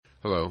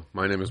Hello,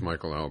 my name is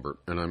Michael Albert,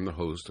 and I'm the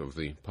host of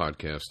the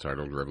podcast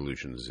titled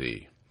Revolution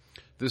Z.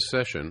 This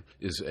session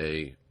is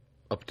a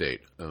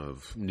update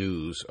of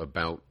news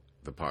about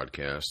the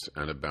podcast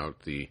and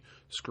about the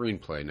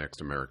screenplay Next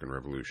American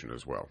Revolution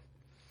as well.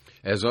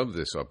 As of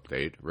this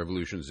update,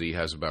 Revolution Z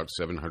has about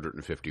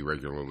 750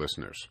 regular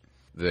listeners.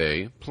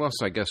 They, plus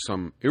I guess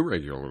some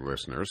irregular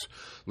listeners,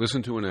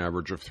 listen to an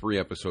average of 3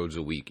 episodes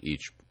a week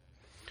each.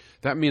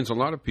 That means a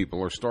lot of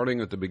people are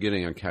starting at the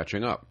beginning and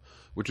catching up,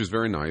 which is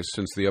very nice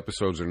since the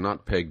episodes are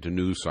not pegged to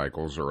news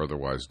cycles or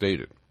otherwise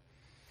dated.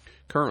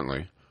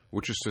 Currently,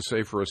 which is to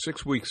say for a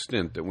 6-week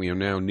stint that we are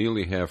now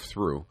nearly half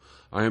through,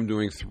 I am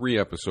doing 3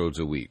 episodes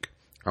a week,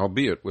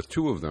 albeit with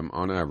 2 of them,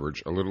 on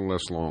average, a little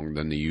less long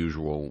than the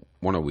usual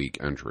 1-a-week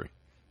entry.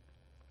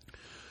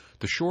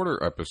 The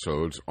shorter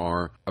episodes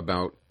are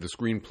about the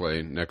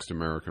screenplay Next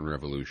American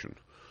Revolution.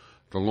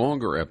 The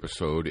longer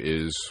episode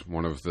is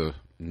one of the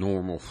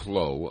normal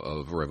flow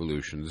of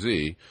Revolution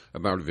Z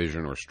about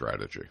vision or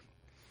strategy.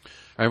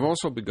 I have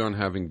also begun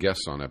having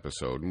guests on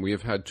episode, and we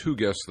have had 2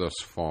 guests thus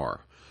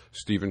far,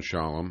 Stephen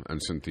Shalom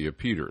and Cynthia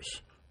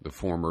Peters, the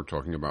former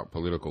talking about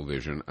political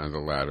vision and the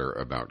latter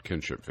about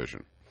kinship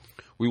vision.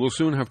 We will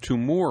soon have 2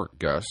 more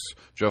guests,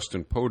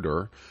 Justin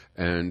Poder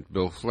and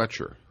Bill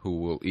Fletcher,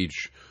 who will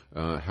each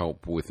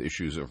help with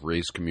issues of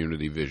race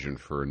community vision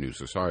for a new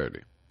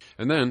society.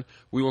 And then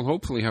we will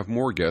hopefully have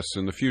more guests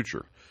in the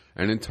future.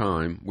 And in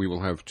time, we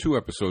will have 2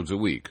 episodes a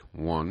week,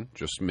 1,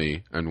 just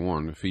me, and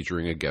 1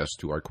 featuring a guest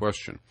to our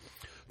question.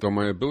 Though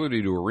my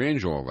ability to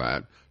arrange all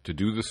that, to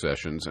do the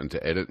sessions, and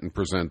to edit and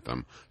present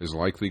them is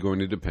likely going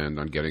to depend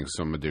on getting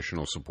some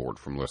additional support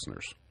from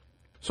listeners.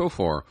 So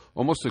far,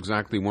 almost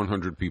exactly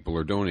 100 people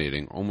are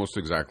donating, almost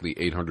exactly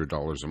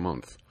 $800 a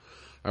month.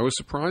 I was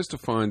surprised to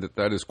find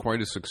that is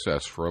quite a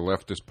success for a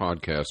leftist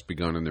podcast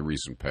begun in the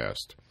recent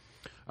past.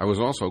 I was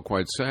also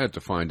quite sad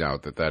to find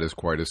out that is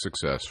quite a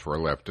success for a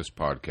leftist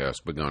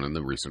podcast begun in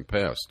the recent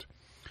past.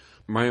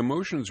 My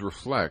emotions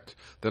reflect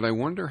that I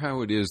wonder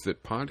how it is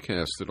that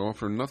podcasts that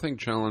offer nothing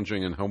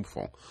challenging and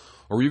helpful,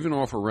 or even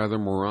offer rather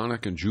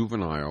moronic and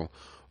juvenile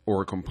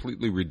or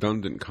completely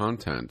redundant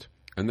content,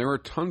 and there are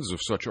tons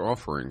of such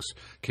offerings,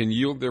 can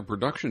yield their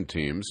production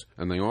teams,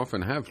 and they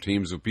often have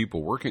teams of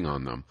people working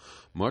on them,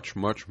 much,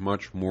 much,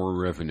 much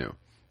more revenue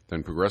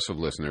than progressive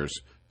listeners,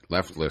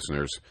 left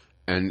listeners,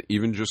 and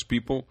even just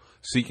people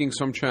seeking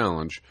some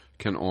challenge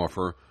can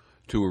offer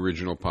to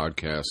original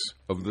podcasts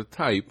of the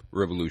type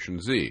Revolution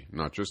Z,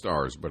 not just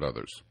ours, but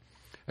others.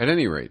 At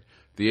any rate,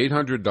 the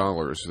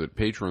 $800 that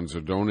patrons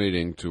are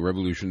donating to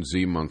Revolution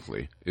Z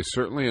monthly is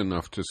certainly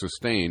enough to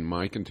sustain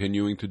my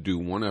continuing to do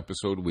 1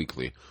 episode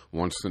weekly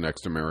once the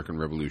Next American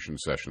Revolution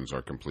sessions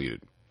are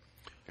completed.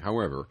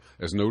 However,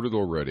 as noted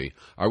already,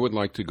 I would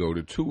like to go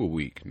to 2 a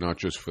week, not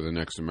just for the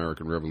Next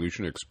American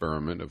Revolution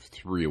experiment of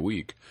 3 a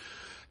week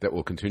that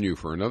will continue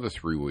for another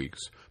 3 weeks,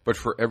 but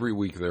for every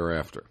week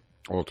thereafter,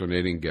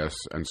 alternating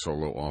guests and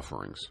solo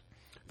offerings.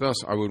 Thus,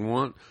 I would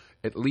want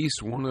at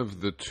least one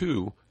of the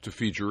 2 to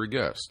feature a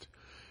guest.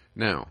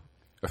 Now,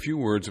 a few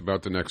words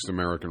about the Next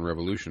American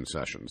Revolution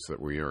sessions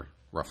that we are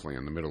roughly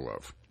in the middle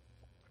of.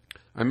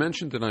 I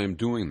mentioned that I am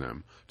doing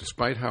them,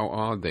 despite how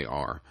odd they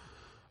are.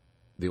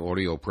 The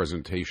audio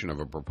presentation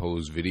of a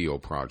proposed video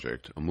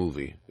project, a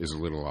movie, is a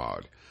little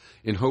odd,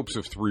 in hopes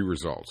of 3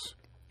 results.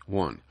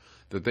 1,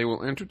 that they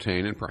will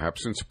entertain and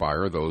perhaps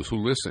inspire those who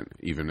listen,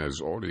 even as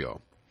audio.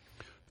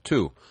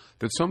 2,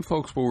 that some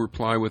folks will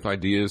reply with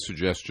ideas,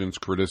 suggestions,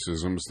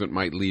 criticisms that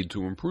might lead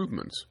to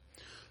improvements.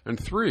 And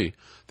 3,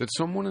 that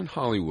someone in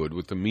Hollywood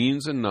with the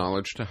means and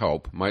knowledge to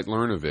help might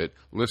learn of it,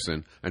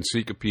 listen, and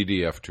seek a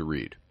PDF to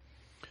read.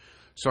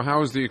 So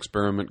how is the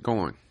experiment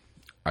going?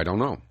 I don't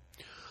know.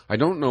 I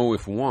don't know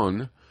if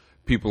 1,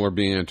 people are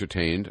being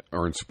entertained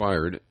or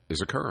inspired,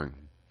 is occurring.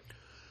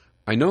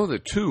 I know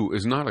that 2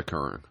 is not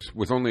occurring,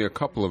 with only a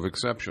couple of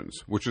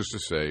exceptions, which is to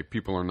say,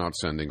 people are not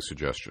sending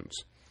suggestions.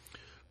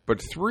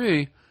 But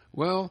 3,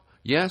 well,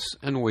 yes,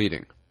 and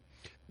waiting.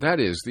 That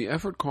is, the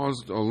effort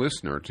caused a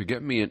listener to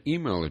get me an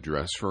email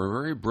address for a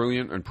very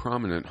brilliant and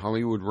prominent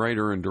Hollywood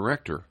writer and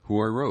director who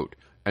I wrote,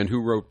 and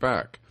who wrote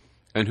back,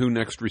 and who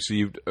next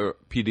received a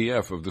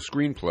PDF of the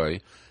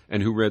screenplay,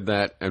 and who read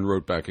that and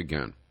wrote back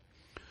again.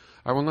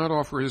 I will not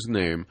offer his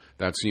name,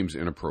 that seems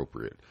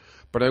inappropriate,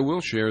 but I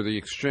will share the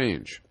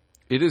exchange.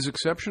 It is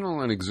exceptional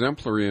and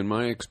exemplary in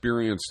my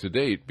experience to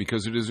date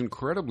because it is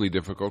incredibly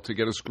difficult to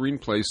get a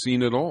screenplay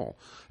seen at all,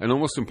 and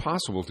almost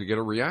impossible to get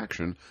a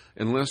reaction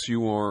unless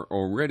you are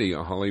already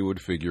a Hollywood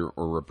figure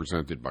or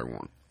represented by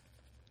one.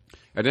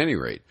 At any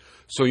rate,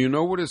 so you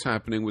know what is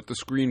happening with the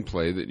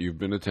screenplay that you've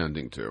been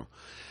attending to.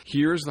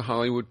 Here's the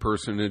Hollywood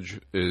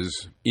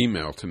personage's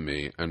email to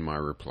me and my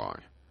reply.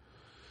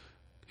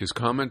 His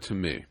comment to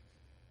me,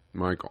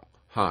 Michael,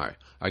 hi,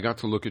 I got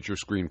to look at your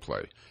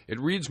screenplay. It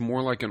reads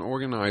more like an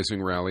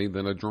organizing rally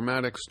than a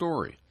dramatic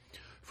story.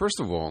 First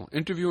of all,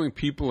 interviewing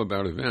people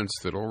about events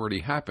that already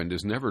happened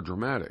is never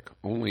dramatic,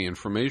 only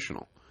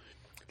informational.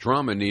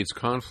 Drama needs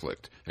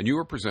conflict, and you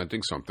are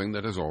presenting something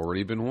that has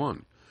already been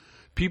won.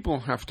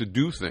 People have to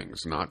do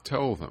things, not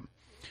tell them.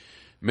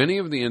 Many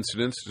of the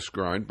incidents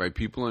described by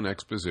people in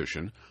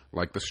exposition,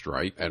 like the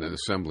strike at an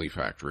assembly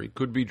factory,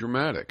 could be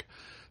dramatic.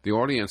 The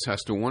audience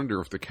has to wonder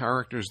if the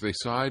characters they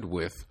side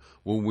with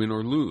will win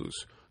or lose.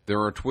 There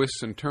are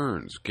twists and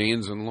turns,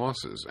 gains and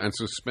losses, and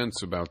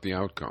suspense about the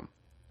outcome.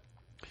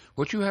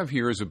 What you have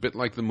here is a bit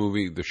like the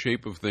movie The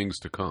Shape of Things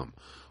to Come,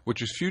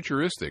 which is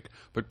futuristic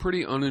but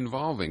pretty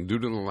uninvolving due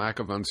to the lack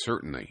of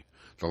uncertainty,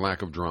 the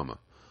lack of drama.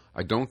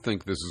 I don't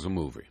think this is a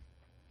movie.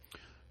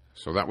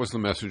 So that was the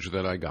message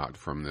that I got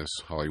from this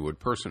Hollywood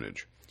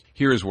personage.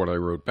 Here's what I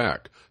wrote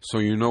back, so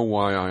you know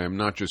why I am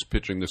not just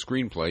pitching the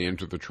screenplay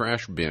into the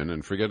trash bin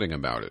and forgetting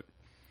about it.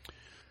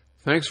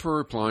 Thanks for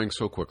replying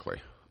so quickly.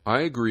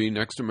 I agree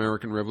Next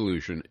American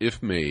Revolution,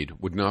 if made,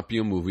 would not be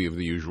a movie of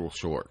the usual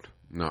sort,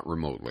 not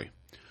remotely.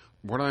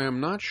 What I am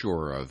not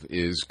sure of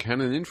is,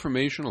 can an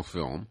informational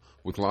film,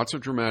 with lots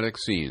of dramatic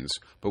scenes,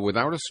 but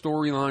without a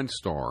storyline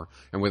star,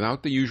 and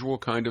without the usual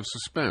kind of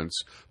suspense,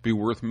 be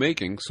worth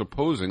making,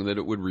 supposing that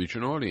it would reach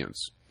an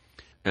audience?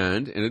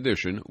 And, in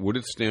addition, would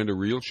it stand a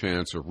real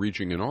chance of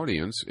reaching an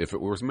audience if it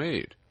was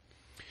made?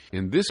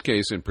 In this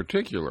case in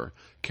particular,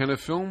 can a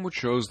film which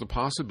shows the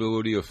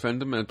possibility of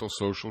fundamental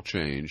social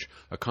change,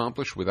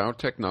 accomplished without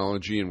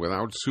technology and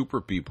without super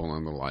people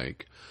and the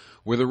like,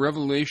 where the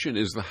revelation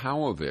is the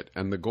how of it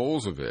and the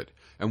goals of it,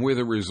 and where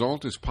the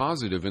result is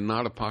positive and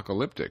not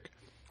apocalyptic,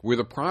 where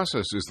the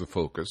process is the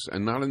focus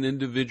and not an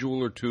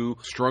individual or two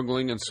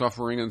struggling and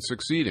suffering and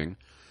succeeding,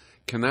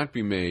 can that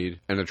be made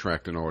and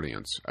attract an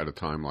audience at a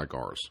time like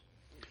ours?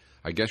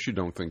 I guess you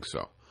don't think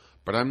so,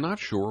 but I'm not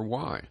sure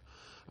why.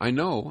 I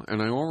know,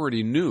 and I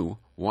already knew,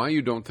 why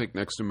you don't think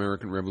Next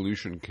American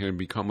Revolution can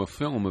become a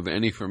film of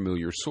any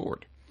familiar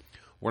sort.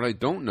 What I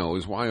don't know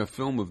is why a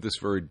film of this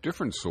very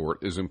different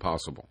sort is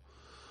impossible.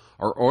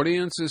 Our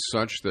audience is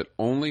such that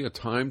only a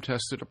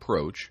time-tested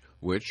approach,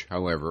 which,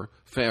 however,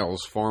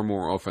 fails far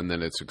more often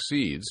than it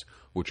succeeds,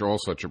 which all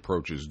such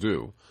approaches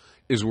do,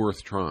 is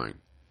worth trying.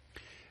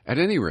 At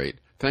any rate,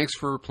 thanks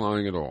for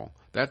replying at all.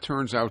 That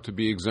turns out to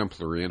be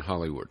exemplary in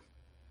Hollywood.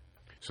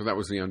 So that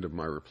was the end of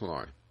my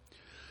reply.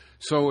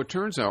 So it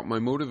turns out my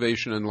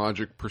motivation and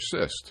logic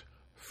persist.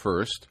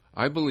 First,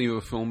 I believe a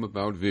film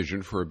about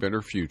vision for a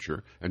better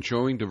future and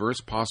showing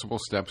diverse possible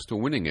steps to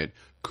winning it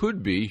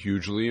could be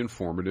hugely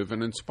informative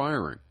and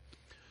inspiring.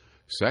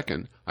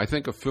 Second, I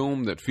think a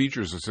film that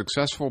features a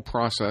successful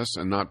process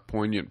and not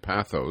poignant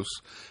pathos,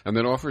 and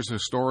that offers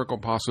historical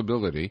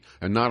possibility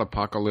and not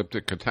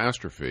apocalyptic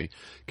catastrophe,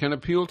 can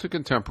appeal to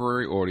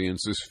contemporary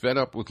audiences fed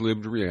up with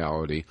lived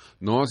reality,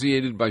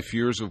 nauseated by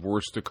fears of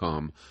worse to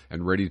come,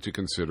 and ready to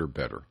consider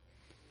better.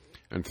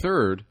 And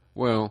third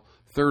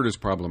is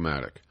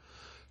problematic.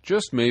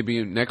 Just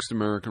maybe Next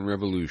American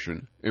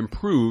Revolution,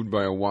 improved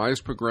by a wise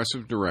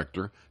progressive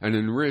director and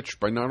enriched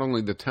by not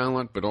only the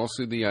talent but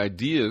also the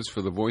ideas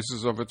for the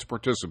voices of its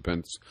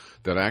participants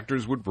that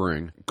actors would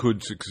bring,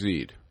 could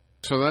succeed.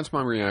 So that's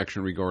my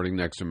reaction regarding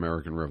Next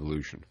American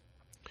Revolution.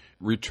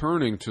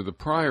 Returning to the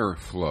prior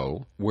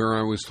flow, where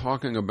I was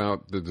talking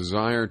about the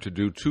desire to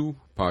do 2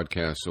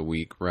 podcasts a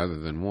week rather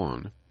than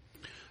 1,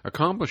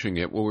 accomplishing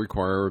it will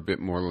require a bit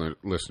more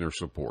listener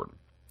support.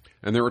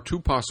 And there are 2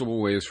 possible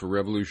ways for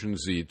Revolution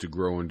Z to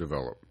grow and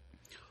develop.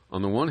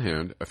 On the one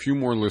hand, a few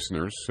more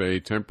listeners, say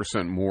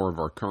 10% more of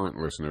our current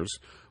listeners,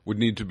 would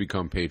need to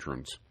become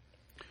patrons.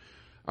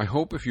 I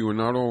hope if you are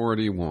not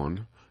already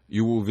one,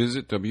 you will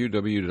visit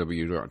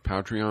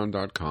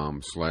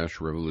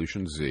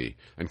www.patreon.com/revolutionz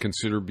and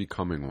consider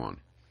becoming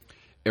one.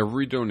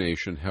 Every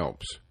donation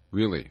helps.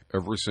 Really,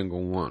 every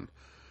single one.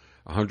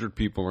 100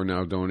 people are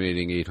now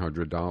donating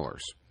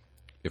 $800.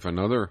 If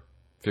another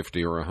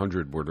 50 or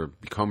 100 were to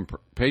become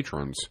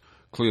patrons,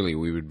 clearly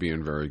we would be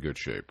in very good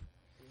shape.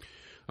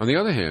 On the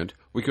other hand,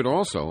 we could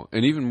also,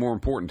 and even more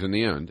important in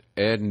the end,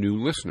 add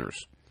new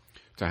listeners.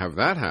 To have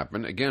that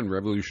happen, again,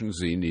 Revolution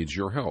Z needs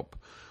your help.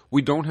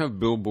 We don't have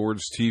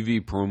billboards, TV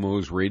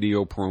promos,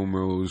 radio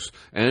promos,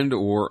 and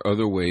or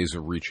other ways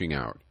of reaching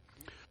out.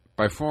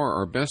 By far,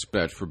 our best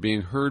bet for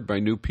being heard by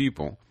new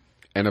people,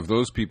 and of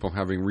those people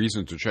having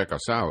reason to check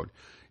us out,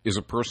 is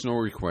a personal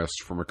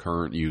request from a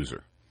current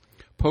user.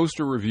 Post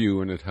a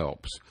review and it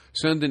helps.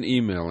 Send an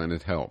email and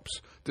it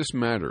helps. This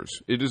matters.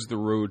 It is the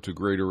road to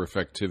greater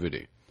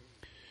effectivity.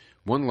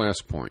 One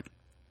last point.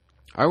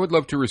 I would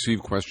love to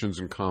receive questions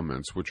and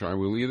comments, which I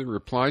will either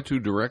reply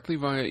to directly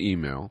via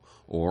email,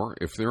 or,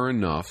 if there are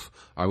enough,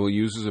 I will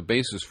use as a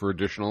basis for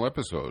additional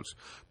episodes,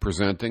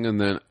 presenting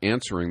and then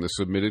answering the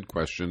submitted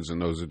questions in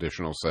those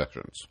additional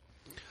sessions.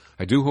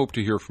 I do hope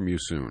to hear from you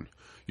soon.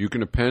 You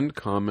can append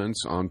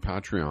comments on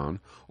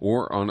Patreon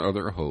or on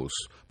other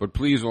hosts, but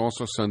please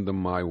also send them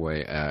my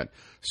way at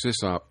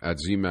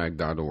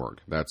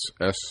sysop@zmag.org. That's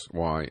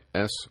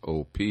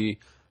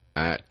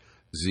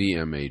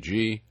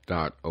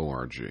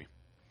SYSOP@zmag.org.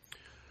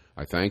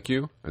 I thank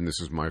you, and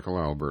this is Michael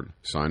Albert,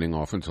 signing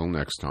off until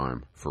next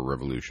time for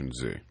Revolution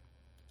Z.